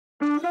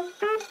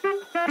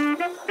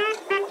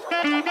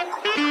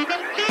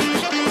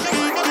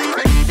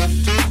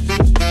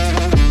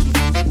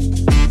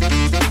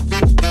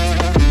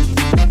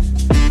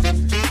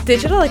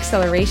Digital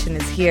acceleration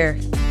is here.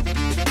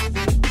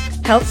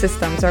 Health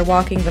systems are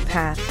walking the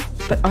path,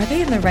 but are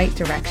they in the right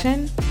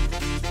direction?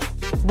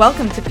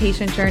 Welcome to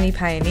Patient Journey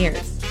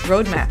Pioneers,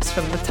 roadmaps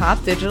from the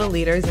top digital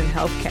leaders in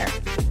healthcare,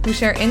 who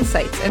share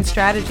insights and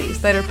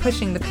strategies that are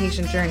pushing the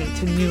patient journey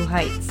to new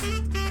heights.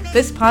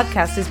 This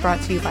podcast is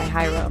brought to you by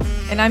Hyro,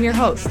 and I'm your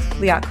host,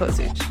 Liat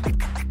Kozuch.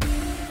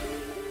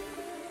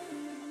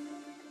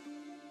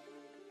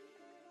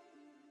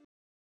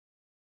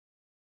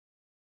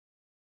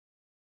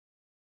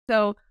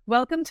 So,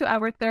 welcome to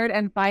our third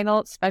and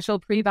final special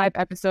Pre-ViVE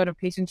episode of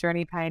Patient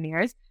Journey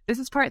Pioneers. This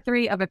is part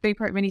 3 of a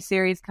 3-part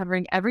mini-series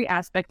covering every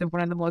aspect of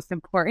one of the most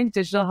important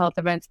digital health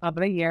events of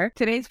the year.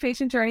 Today's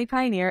Patient Journey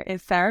Pioneer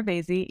is Sarah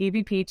Basie,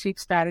 EVP, Chief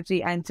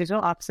Strategy and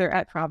Digital Officer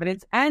at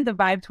Providence, and the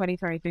ViVE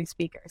 2023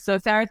 speaker. So,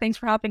 Sarah, thanks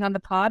for hopping on the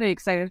pod. Are you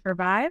excited for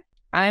ViVE?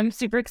 I'm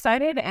super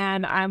excited,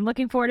 and I'm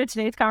looking forward to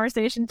today's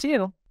conversation,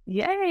 too.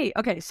 Yay!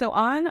 Okay, so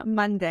on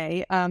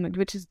Monday,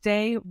 which is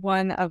day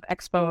 1 of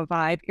Expo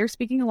ViVE, you're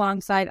speaking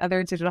alongside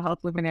other digital health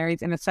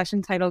luminaries in a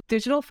session titled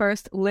Digital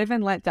First, Live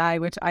and Let Die,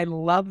 which I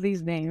love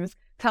these names.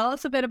 Tell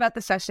us a bit about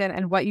the session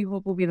and what you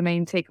hope will be the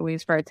main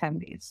takeaways for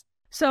attendees.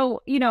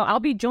 So, I'll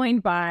be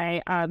joined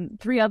by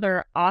 3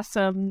 other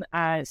awesome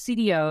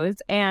CDOs,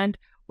 and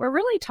we're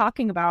really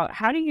talking about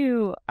how do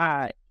you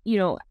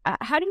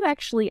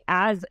actually,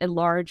 as a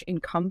large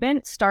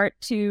incumbent, start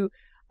to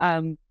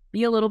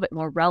be a little bit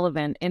more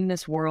relevant in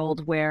this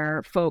world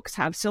where folks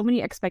have so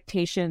many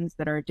expectations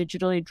that are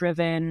digitally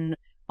driven,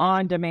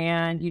 on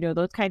demand,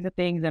 those kinds of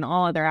things in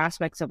all other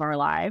aspects of our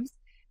lives.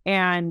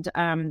 And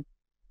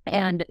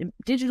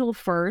digital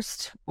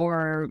first,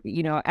 or,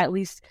 at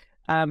least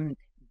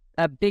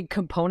a big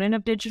component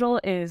of digital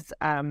is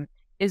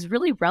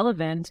really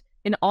relevant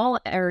in all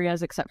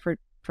areas except for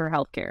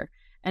healthcare.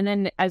 And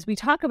then as we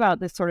talk about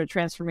this sort of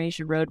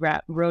transformation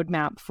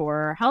roadmap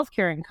for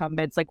healthcare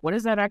incumbents, like what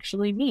does that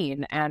actually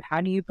mean? And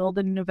how do you build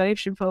an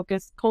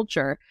innovation-focused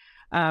culture?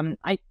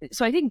 I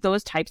think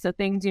those types of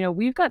things,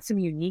 we've got some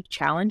unique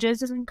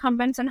challenges as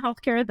incumbents in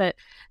healthcare that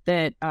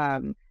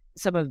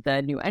some of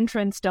the new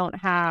entrants don't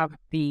have,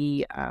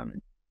 the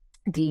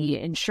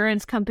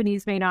insurance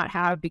companies may not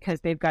have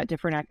because they've got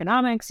different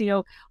economics,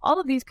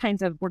 all of these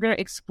kinds of, we're going to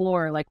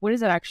explore, like, what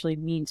does it actually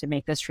mean to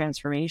make this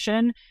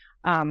transformation?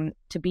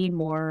 To be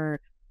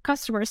more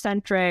customer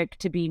centric,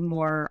 to be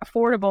more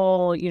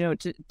affordable,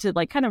 to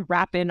like kind of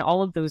wrap in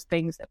all of those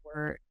things that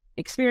we're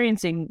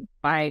experiencing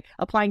by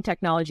applying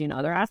technology in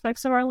other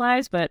aspects of our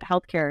lives. But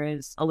healthcare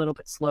is a little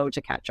bit slow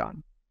to catch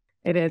on.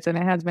 It is, and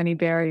it has many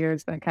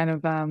barriers that kind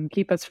of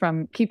keep us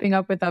from keeping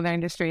up with other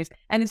industries.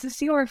 And is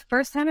this your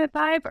first time at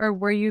ViVE, or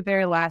were you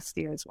there last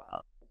year as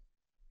well?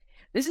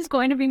 This is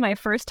going to be my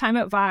first time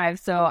at ViVE,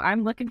 so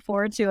I'm looking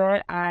forward to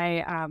it.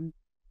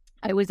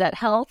 I was at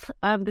Health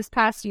this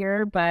past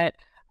year, but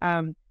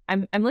I'm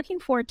looking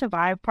forward to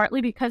ViVE partly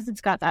because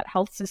it's got that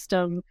health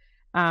system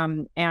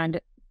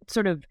and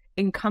sort of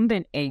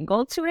incumbent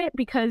angle to it,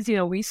 because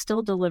we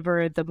still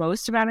deliver the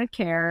most amount of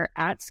care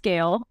at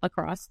scale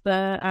across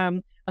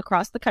the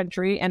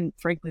country and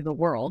frankly the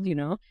world,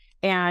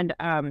 and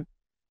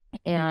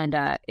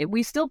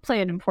we still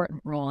play an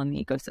important role in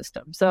the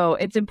ecosystem. So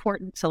it's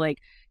important to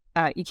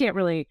you can't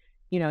really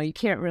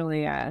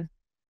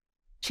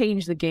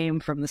change the game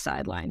from the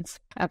sidelines.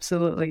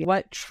 Absolutely.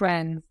 What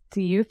trends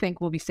do you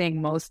think we'll be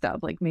seeing most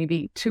of? Like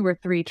maybe 2 or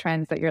 3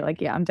 trends that you're like,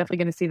 yeah, I'm definitely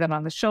going to see that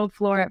on the show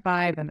floor at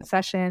ViVE and the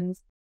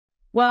sessions.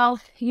 Well,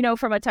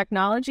 from a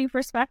technology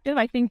perspective,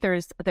 I think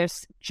there's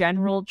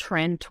general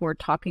trend toward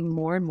talking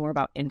more and more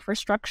about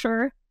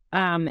infrastructure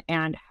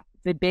and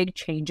the big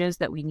changes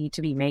that we need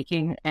to be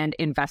making and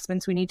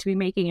investments we need to be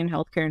making in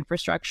healthcare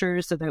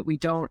infrastructure so that we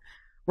don't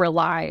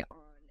rely on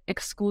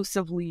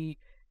exclusively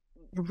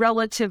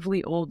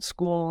relatively old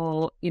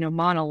school,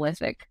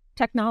 monolithic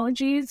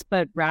technologies,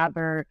 but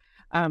rather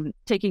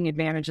taking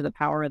advantage of the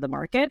power of the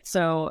market.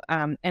 So,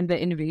 and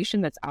the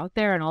innovation that's out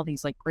there and all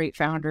these like great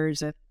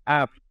founders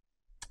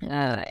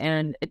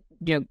and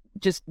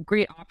just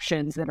great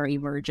options that are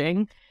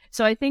emerging.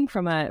 So I think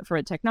from a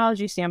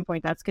technology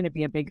standpoint, that's going to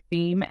be a big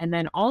theme. And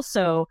then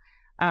also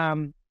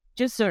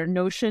just sort of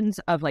notions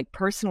of like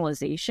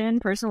personalization.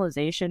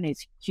 Personalization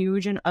is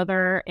huge in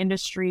other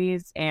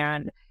industries,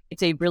 and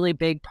it's a really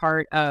big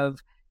part of,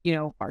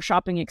 our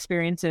shopping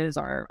experiences,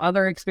 our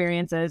other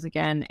experiences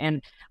again,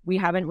 and we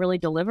haven't really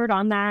delivered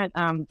on that.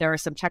 There are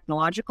some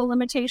technological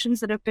limitations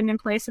that have been in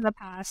place in the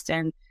past,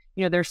 and,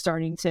 they're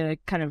starting to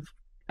kind of,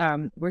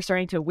 we're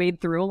starting to wade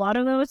through a lot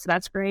of those. So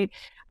that's great.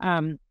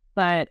 And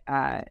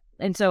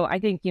so I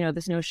think,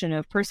 this notion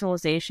of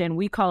personalization,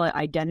 we call it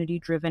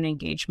identity-driven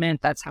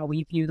engagement. That's how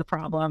we view the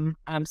problem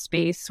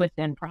space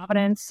within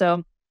Providence.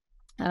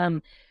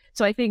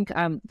 So I think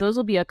those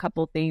will be a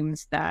couple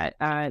themes that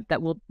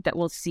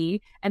we'll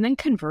see, and then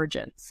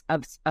convergence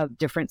of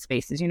different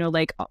spaces.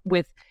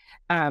 With,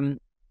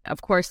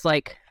 of course,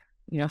 like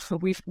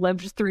we've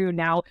lived through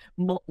now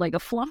like a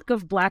flock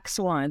of black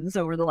swans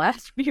over the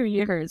last few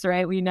years,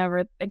 right? We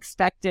never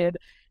expected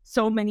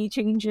so many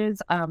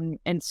changes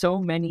and so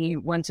many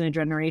once in a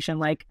generation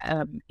like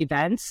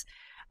events.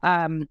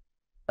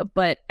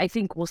 But I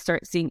think we'll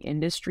start seeing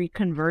industry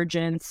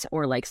convergence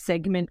or like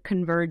segment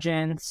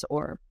convergence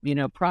or,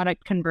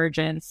 product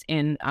convergence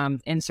in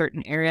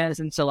certain areas.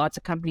 And so lots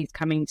of companies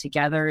coming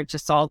together to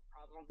solve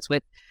problems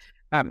with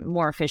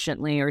more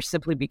efficiently, or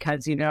simply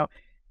because, you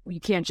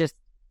can't just,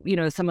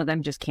 some of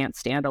them just can't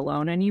stand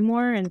alone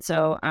anymore. And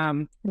so,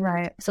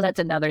 right. So that's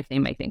another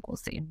theme I think we'll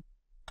see.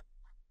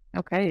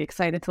 Okay,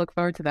 excited to look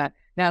forward to that.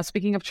 Now,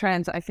 speaking of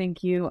trends, I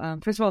think you,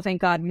 first of all, thank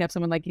God we have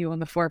someone like you on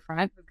the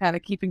forefront, kind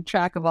of keeping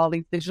track of all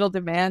these digital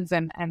demands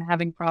and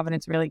having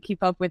Providence really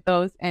keep up with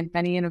those in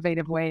many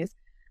innovative ways.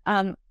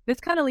 This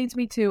kind of leads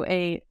me to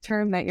a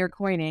term that you're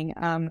coining,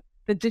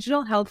 the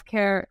digital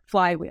healthcare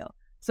flywheel.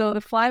 So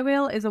the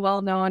flywheel is a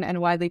well-known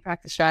and widely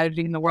practiced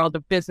strategy in the world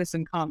of business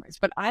and commerce.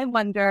 But I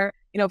wonder,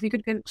 if you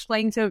could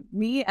explain to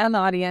me and the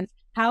audience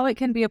how it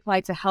can be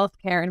applied to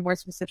healthcare and more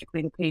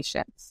specifically to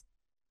patients.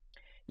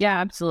 Yeah,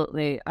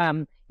 absolutely.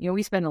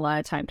 We spend a lot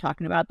of time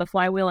talking about the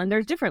flywheel, and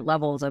there's different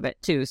levels of it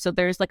too. So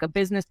there's like a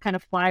business kind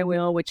of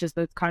flywheel, which is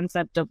the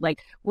concept of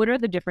like,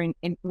 what's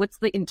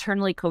the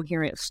internally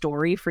coherent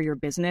story for your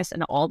business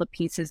and all the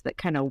pieces that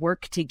kind of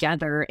work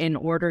together in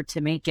order to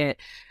make it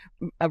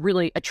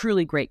a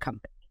truly great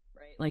company,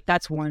 right? Like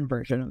that's one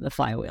version of the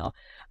flywheel,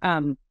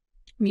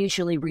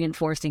 mutually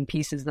reinforcing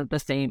pieces of the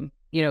same,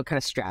 kind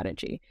of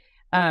strategy.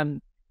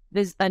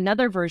 There's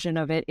another version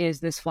of it is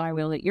this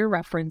flywheel that you're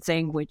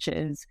referencing, which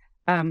is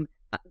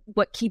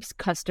what keeps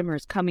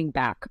customers coming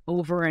back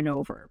over and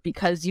over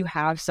because you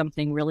have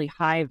something really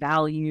high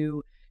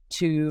value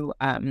to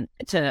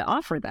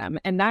offer them.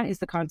 And that is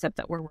the concept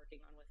that we're working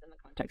on within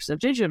the context of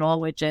digital,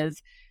 which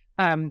is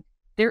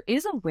there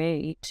is a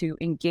way to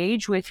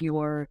engage with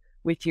your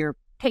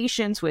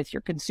patients, with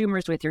your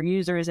consumers, with your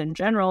users in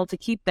general to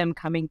keep them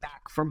coming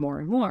back for more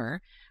and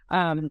more,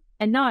 and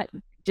not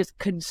just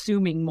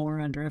consuming more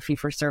under a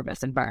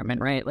fee-for-service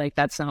environment, right? Like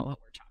that's not what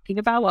we're talking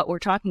about. What we're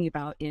talking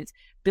about is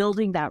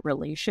building that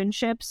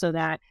relationship so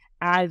that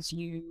as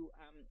you,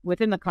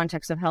 within the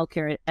context of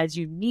healthcare, as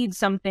you need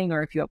something,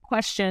 or if you have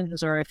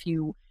questions, or if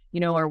you,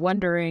 are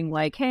wondering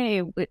like,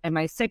 hey, am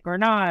I sick or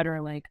not?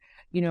 Or like,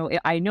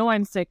 I know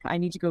I'm sick, I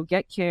need to go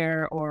get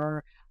care,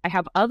 or I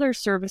have other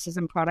services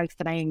and products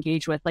that I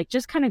engage with, like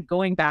just kind of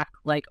going back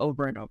like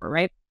over and over,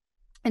 right?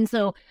 And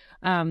so,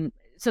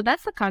 so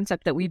that's the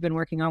concept that we've been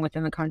working on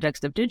within the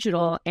context of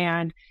digital.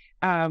 And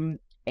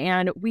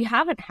we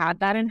haven't had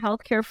that in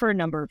healthcare for a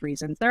number of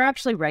reasons. There are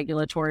actually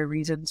regulatory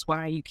reasons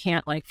why you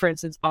can't, like, for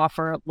instance,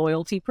 offer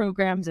loyalty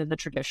programs in the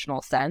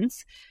traditional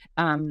sense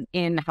in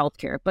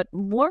healthcare. But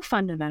more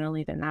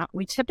fundamentally than that,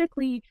 we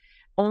typically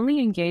only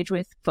engage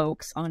with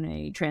folks on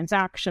a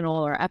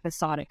transactional or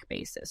episodic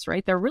basis,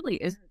 right? There really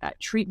isn't that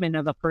treatment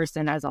of a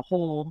person as a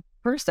whole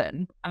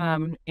person,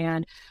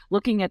 and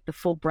looking at the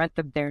full breadth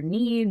of their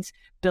needs,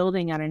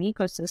 building out an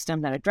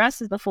ecosystem that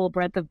addresses the full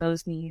breadth of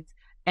those needs,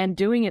 and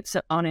doing it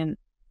on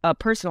a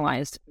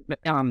personalized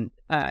in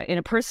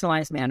a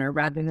personalized manner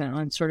rather than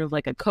on sort of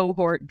like a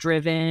cohort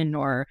driven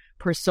or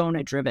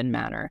persona driven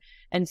manner.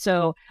 And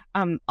so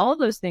all of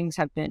those things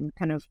have been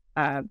kind of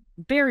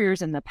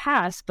barriers in the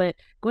past, but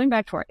going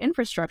back to our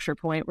infrastructure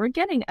point,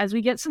 as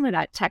we get some of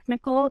that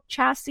technical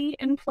chassis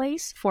in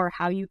place for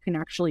how you can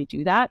actually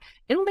do that,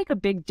 it'll make a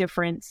big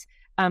difference.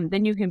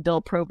 Then you can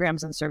build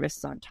programs and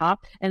services on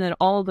top, and then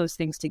all of those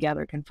things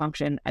together can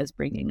function as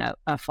bringing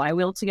a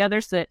flywheel together.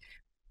 So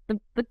that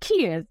the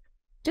key is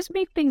just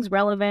make things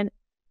relevant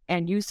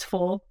and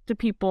useful to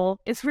people.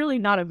 It's really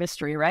not a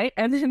mystery, right?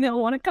 And then they'll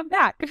want to come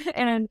back.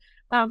 And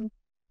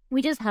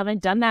we just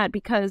haven't done that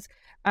because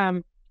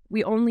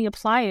we only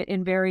apply it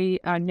in very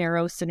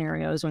narrow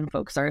scenarios when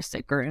folks are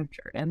sick or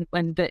injured. And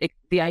when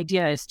the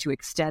idea is to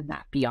extend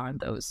that beyond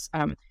those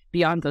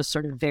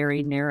sort of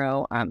very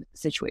narrow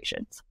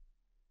situations.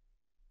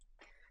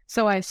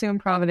 So I assume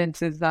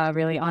Providence is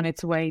really on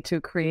its way to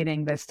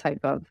creating this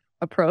type of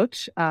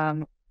approach.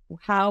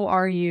 How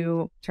are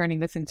you turning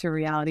this into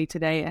reality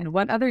today? And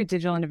what other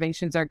digital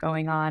innovations are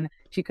going on?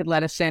 If you could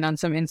let us in on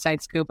some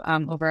inside scoop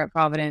over at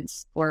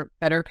Providence for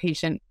better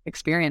patient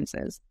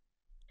experiences.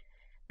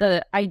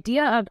 The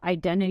idea of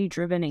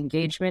identity-driven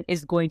engagement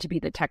is going to be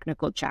the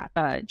technical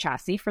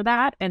chassis for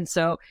that. And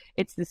so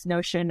it's this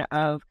notion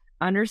of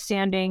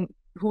understanding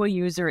who a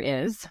user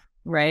is,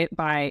 right,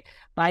 by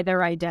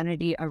their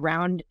identity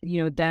around,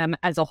 them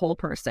as a whole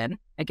person.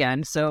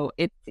 Again, so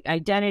it's the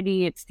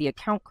identity, it's the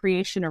account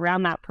creation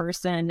around that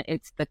person,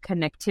 it's the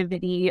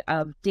connectivity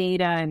of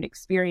data and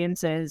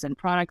experiences and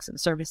products and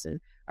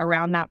services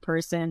around that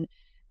person,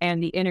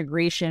 and the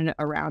integration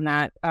around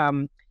that,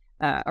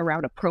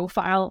 around a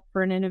profile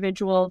for an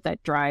individual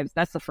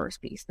that's the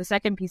first piece. The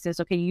second piece is,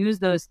 okay, use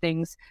those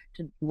things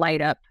to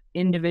light up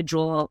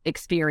individual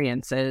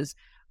experiences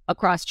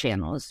across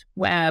channels,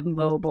 web,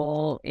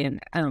 mobile, in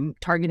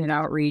targeted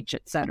outreach,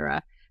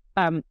 etc.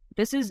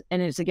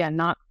 It's again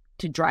not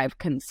to drive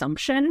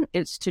consumption;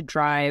 it's to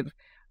drive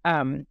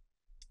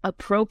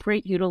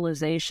appropriate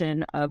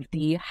utilization of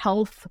the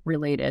health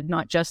related,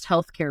 not just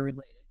healthcare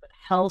related, but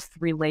health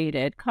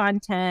related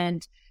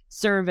content,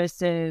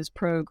 services,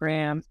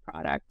 programs,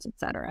 products,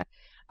 etc.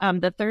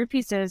 The third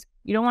piece is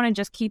you don't want to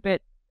just keep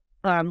it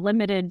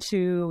limited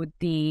to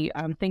the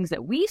things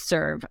that we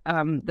serve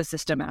the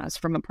system as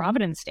from a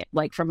Providence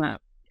like from a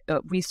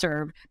we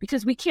serve,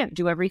 because we can't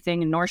do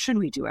everything, nor should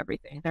we do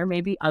everything. There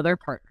may be other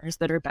partners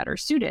that are better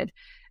suited.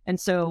 And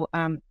so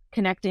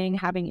connecting,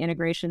 having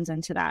integrations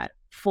into that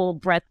full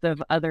breadth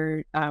of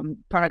other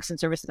products and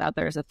services out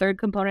there is a third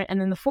component.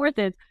 And then the fourth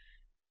is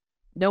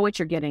know what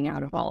you're getting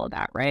out of all of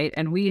that, right?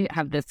 And we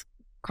have this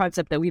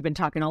concept that we've been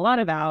talking a lot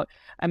about,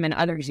 and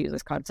others use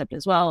this concept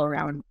as well,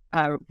 around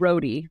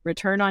RODI,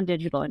 return on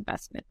digital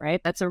investment,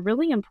 right? That's a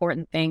really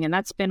important thing. And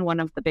that's been one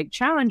of the big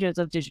challenges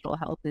of digital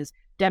health, is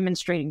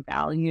demonstrating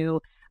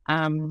value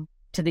to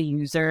the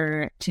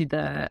user, to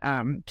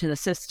the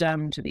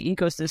system, to the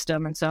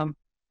ecosystem. And so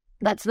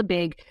that's the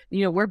big,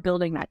 we're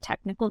building that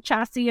technical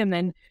chassis, and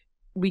then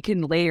we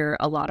can layer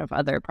a lot of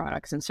other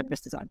products and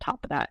services on top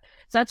of that.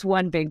 So that's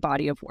one big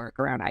body of work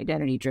around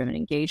identity-driven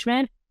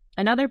engagement.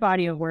 Another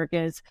body of work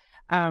is,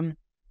 and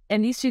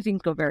these two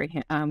things go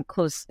very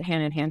close,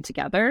 hand in hand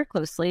together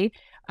closely,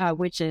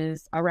 which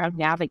is around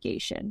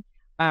navigation.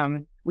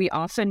 We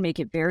often make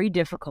it very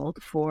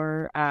difficult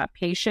for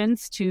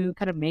patients to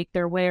kind of make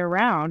their way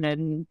around,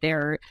 and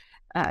their,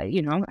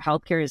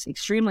 healthcare is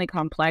extremely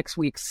complex.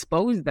 We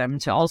expose them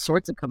to all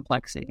sorts of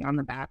complexity on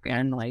the back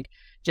end, like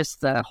just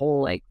the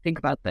whole, think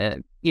about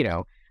the,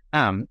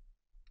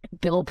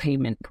 bill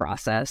payment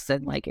process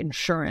and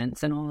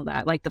insurance and all of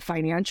that. The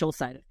financial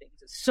side of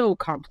things is so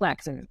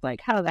complex, and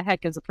it's how the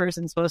heck is a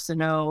person supposed to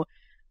know?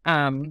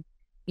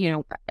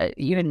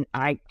 Even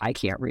I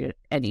can't read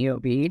an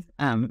EOB.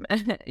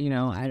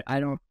 I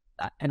don't,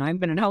 and I've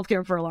been in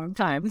healthcare for a long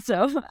time.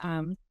 So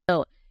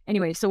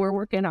anyway, so we're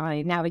working on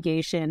a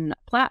navigation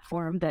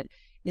platform that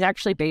is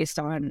actually based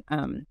on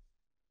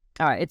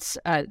it's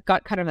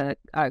got kind of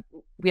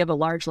we have a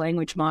large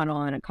language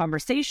model and a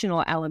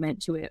conversational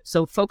element to it,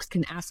 so folks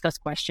can ask us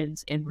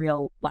questions in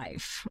real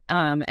life,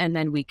 and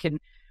then we can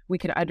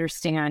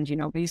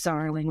understand, based on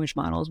our language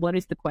models, what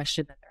is the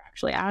question that they're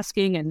actually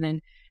asking,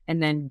 and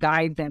then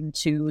guide them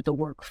to the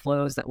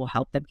workflows that will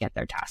help them get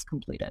their task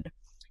completed.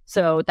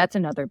 So that's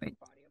another big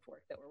body of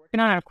work that we're working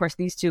on. And of course,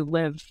 these two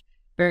live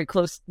very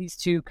close. These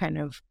two kind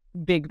of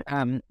big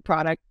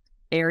product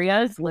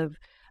areas live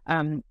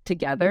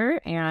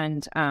together,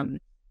 and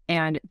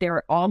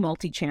they're all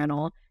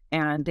multi-channel,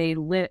 and they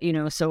live,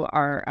 so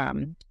our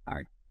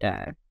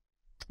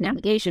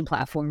navigation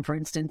platform, for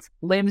instance,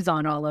 lives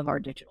on all of our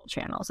digital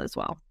channels as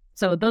well.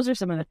 So those are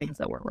some of the things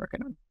that we're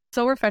working on.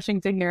 So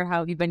refreshing to hear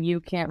how even you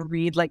can't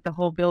read the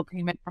whole bill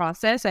payment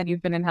process, and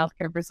you've been in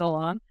healthcare for so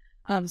long.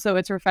 So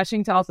it's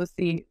refreshing to also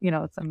see,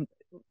 some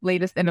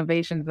latest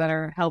innovations that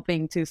are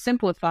helping to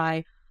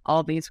simplify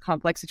all these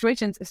complex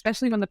situations,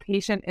 especially when the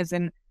patient is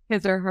in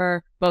his or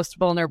her most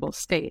vulnerable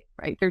state,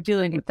 right? They're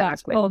dealing with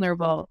those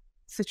vulnerable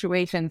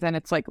situations, and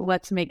it's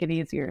let's make it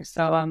easier.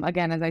 So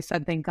again, as I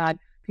said, thank God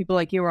people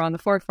like you are on the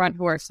forefront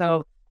who are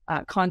so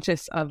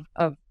conscious of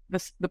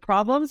the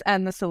problems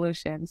and the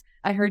solutions.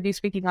 I heard you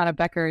speaking on a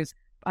Becker's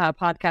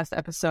podcast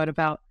episode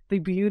about the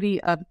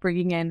beauty of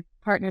bringing in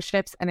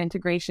partnerships and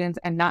integrations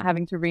and not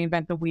having to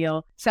reinvent the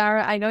wheel.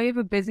 Sarah, I know you have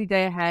a busy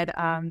day ahead.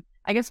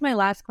 I guess my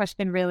last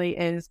question really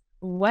is,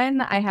 when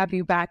I have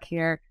you back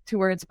here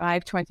towards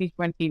ViVE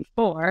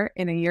 2024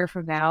 in a year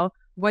from now,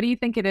 what do you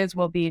think it is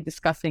we'll be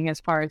discussing as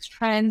far as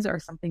trends or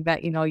something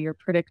that, you're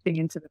predicting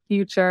into the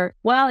future?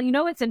 Well,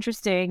 it's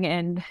interesting,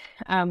 and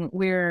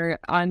we're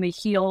on the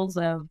heels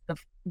of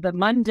the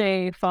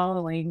Monday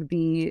following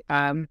the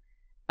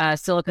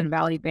Silicon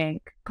Valley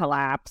Bank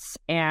collapse,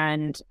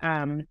 and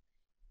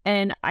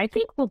I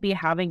think we'll be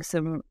having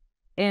some,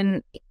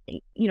 and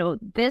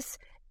this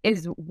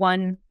is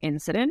one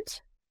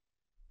incident,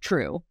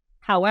 true.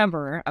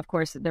 However, of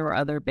course, there were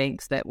other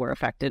banks that were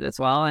affected as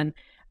well, and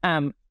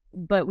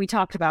but we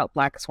talked about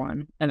black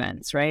swan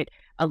events, right?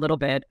 A little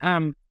bit.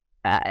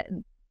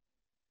 The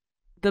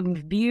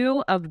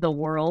view of the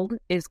world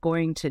is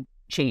going to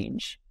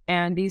change,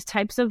 and these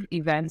types of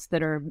events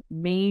that are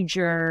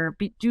major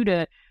due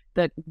to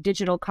the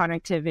digital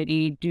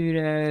connectivity, due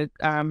to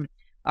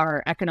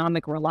our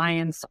economic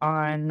reliance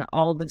on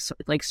all this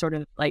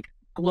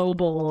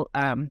global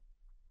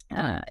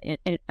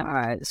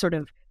sort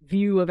of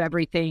view of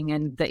everything,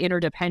 and the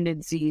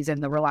interdependencies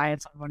and the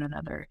reliance on one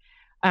another.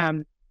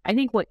 I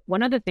think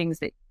one of the things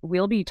that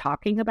we'll be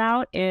talking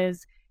about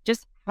is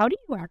just how do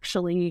you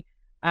actually,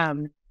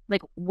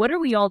 what are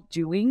we all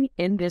doing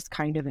in this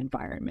kind of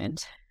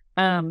environment?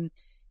 And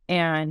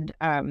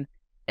I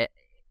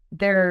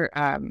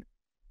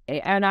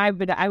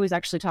was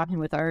actually talking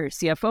with our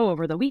CFO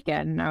over the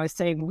weekend, and I was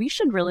saying we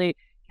should really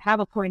have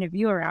a point of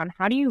view around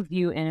how do you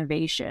view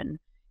innovation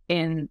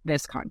in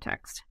this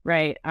context,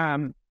 right?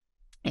 And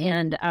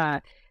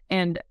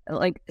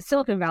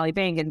Silicon Valley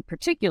Bank in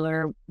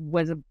particular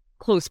was a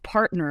close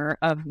partner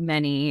of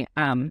many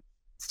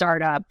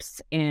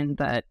startups in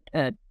the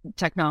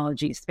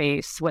technology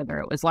space, whether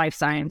it was life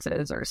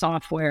sciences or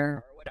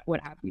software or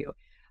what have you.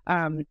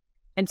 And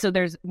so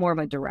there's more of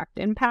a direct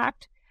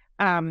impact.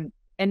 And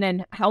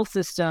then health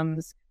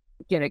systems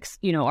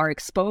are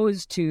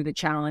exposed to the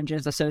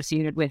challenges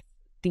associated with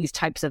these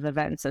types of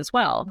events as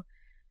well.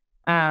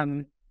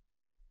 And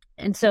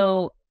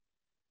so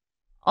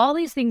all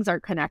these things are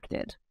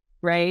connected,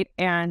 right?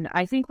 And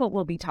I think what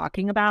we'll be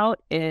talking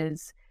about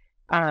is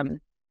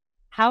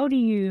how do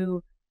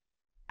you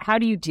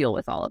deal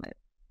with all of it?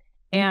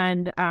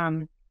 And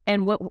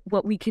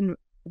what we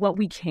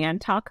can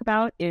talk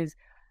about is,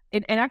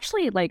 and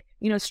actually, like,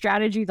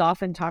 strategy is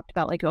often talked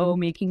about, like,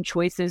 making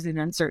choices in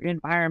uncertain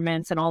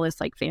environments and all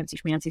this like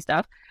fancy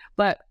stuff.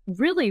 But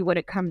really what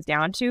it comes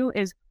down to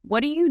is,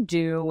 what do you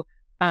do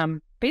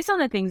based on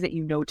the things that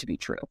you know to be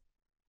true,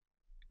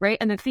 right?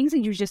 And the things that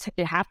you just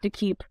have to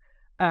keep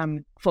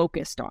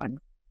focused on,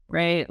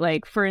 right?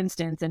 Like, for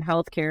instance, in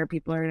healthcare,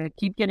 people are going to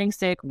keep getting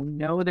sick. We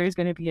know there's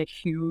going to be a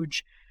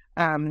huge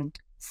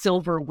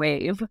silver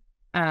wave.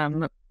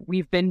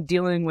 We've been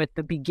dealing with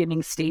the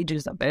beginning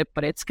stages of it,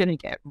 but it's going to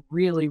get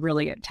really,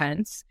 really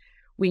intense.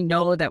 We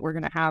know that we're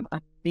going to have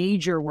a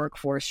major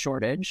workforce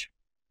shortage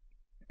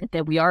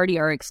that we already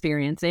are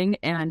experiencing.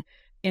 And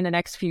in the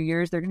next few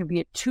years, there's going to be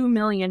a 2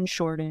 million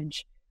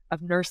shortage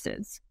of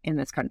nurses in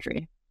this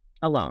country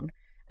alone.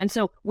 And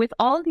so with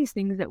all of these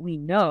things that we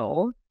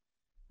know,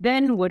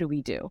 then what do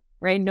we do,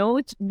 right?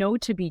 Know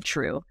to be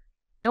true.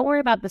 Don't worry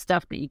about the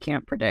stuff that you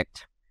can't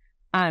predict.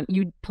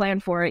 You plan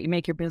for it, you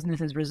make your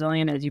business as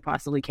resilient as you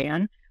possibly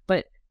can,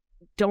 but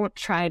don't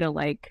try to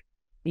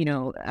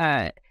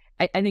I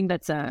think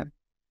that's a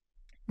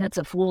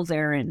fool's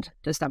errand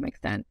to some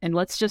extent. And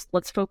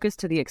let's focus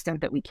to the extent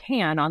that we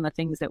can on the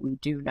things that we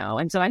do know.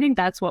 And so I think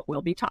that's what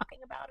we'll be talking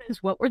about,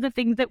 is what were the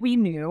things that we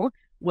knew?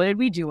 What did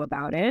we do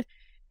about it?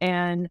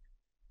 And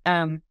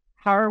how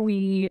are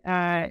we,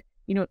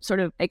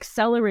 sort of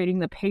accelerating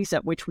the pace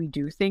at which we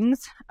do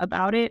things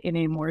about it in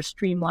a more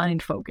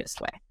streamlined, focused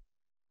way.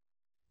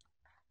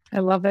 I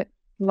love it.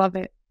 Love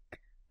it.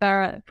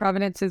 Sarah,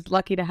 Providence is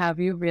lucky to have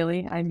you,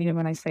 really. I mean it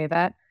when I say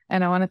that.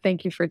 And I want to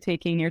thank you for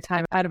taking your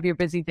time out of your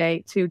busy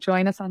day to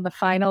join us on the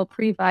final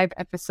Pre-ViVE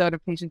episode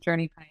of Patient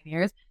Journey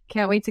Pioneers.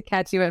 Can't wait to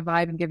catch you at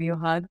ViVE and give you a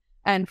hug.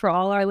 And for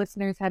all our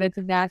listeners headed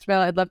to Nashville,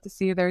 I'd love to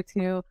see you there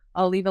too.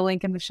 I'll leave a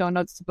link in the show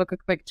notes to book a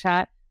quick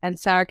chat. And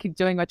Sarah, keep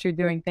doing what you're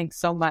doing. Thanks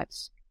so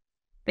much.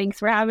 Thanks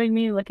for having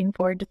me. Looking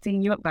forward to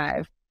seeing you at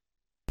ViVE.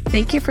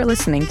 Thank you for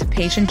listening to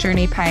Patient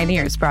Journey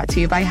Pioneers, brought to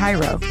you by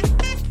Hyro.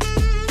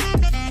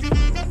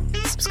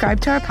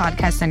 Subscribe to our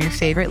podcast on your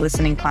favorite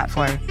listening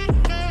platform.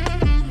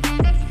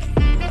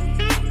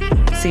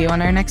 See you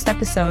on our next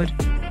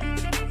episode.